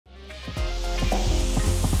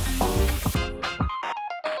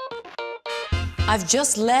I've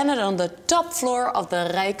just landed on the top floor of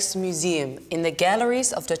the Rijksmuseum in the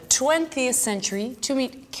galleries of the 20th century to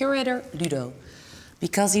meet curator Ludo,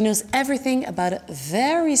 because he knows everything about a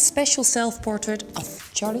very special self-portrait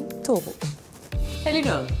of Charley Toorop. Hey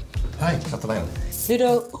Ludo. Hi, Cathelijne.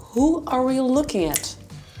 Ludo, who are we looking at?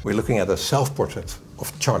 We're looking at a self-portrait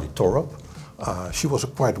of Charley Toorop. She was a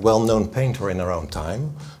quite well-known painter in her own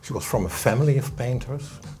time. She was from a family of painters.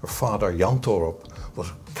 Her father, Jan Toorop,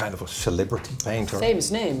 was kind of a celebrity painter.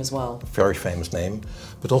 Famous name as well. Very famous name.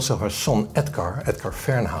 But also her son Edgar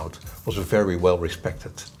Fernhout, was a very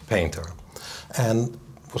well-respected painter. And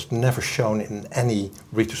was never shown in any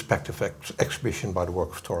retrospective exhibition by the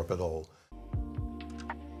work of Toorop at all.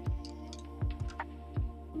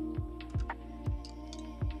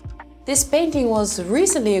 This painting was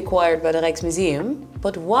recently acquired by the Rijksmuseum,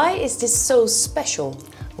 but why is this so special?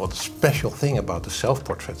 Well, the special thing about the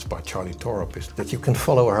self-portraits by Charley Toorop is that you can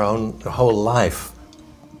follow her whole life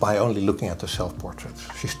by only looking at the self-portraits.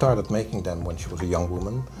 She started making them when she was a young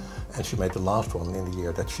woman, and she made the last one in the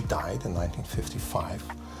year that she died, in 1955.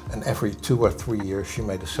 And every 2 or 3 years she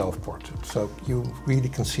made a self-portrait. So you really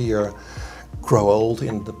can see her grow old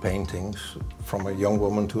in the paintings, from a young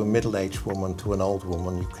woman to a middle-aged woman to an old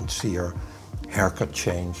woman. You can see her haircut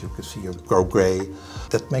change, you can see her grow grey.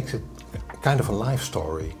 That makes it kind of a life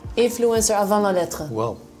story. Influencer avant la lettre.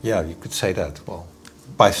 Well, yeah, you could say that. Well,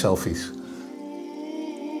 by selfies.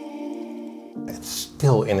 It's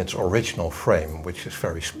still in its original frame, which is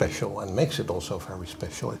very special and makes it also very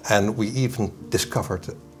special. And we even discovered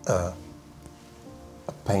a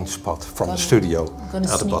paint spot from the studio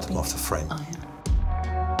at the bottom of the frame. Oh, yeah.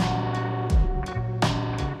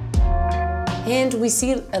 And we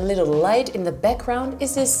see a little light in the background.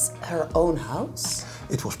 Is this her own house?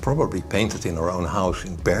 It was probably painted in her own house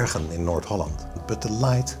in Bergen in North Holland. But the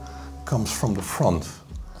light comes from the front.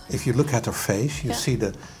 If you look at her face, you see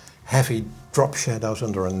the heavy drop shadows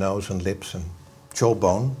under her nose and lips and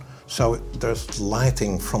jawbone. So there's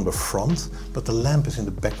lighting from the front, but the lamp is in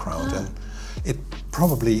the background. And it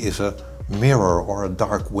probably is a mirror or a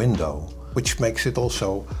dark window, which makes it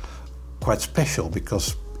also quite special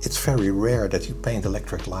because it's very rare that you paint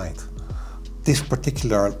electric light. This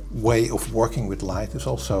particular way of working with light is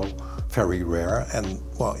also very rare, and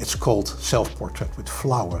well, it's called self-portrait with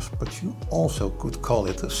flowers, but you also could call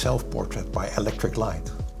it a self-portrait by electric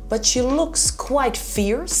light. But she looks quite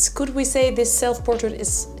fierce. Could we say this self-portrait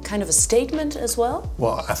is kind of a statement as well?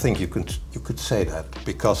 Well, I think you could say that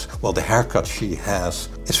because, well, the haircut she has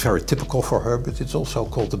is very typical for her, but it's also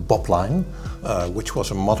called the bob line, which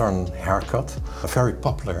was a modern haircut, very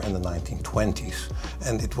popular in the 1920s.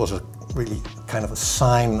 And it was a really kind of a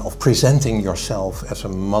sign of presenting yourself as a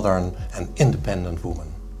modern and independent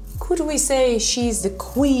woman. Could we say she's the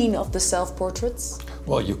queen of the self-portraits?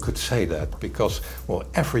 Well, you could say that because, well,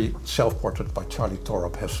 every self-portrait by Charley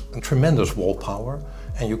Toorop has a tremendous wall power,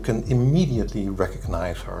 and you can immediately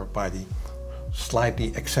recognize her by the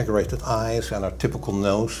slightly exaggerated eyes and her typical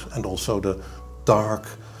nose, and also the dark,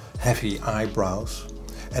 heavy eyebrows.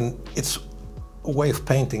 And it's a way of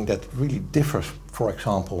painting that really differs, for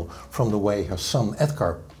example, from the way her son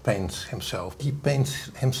Edgar paints himself. He paints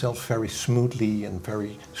himself very smoothly and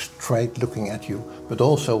very straight looking at you, but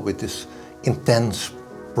also with this intense,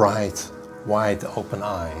 bright, wide open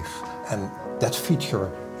eyes. And that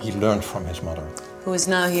feature he learned from his mother. Who is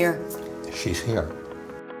now here? She's here.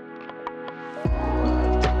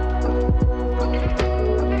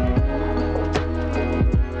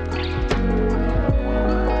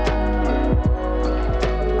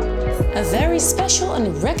 A very special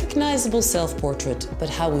and recognizable self-portrait. But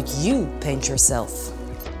how would you paint yourself?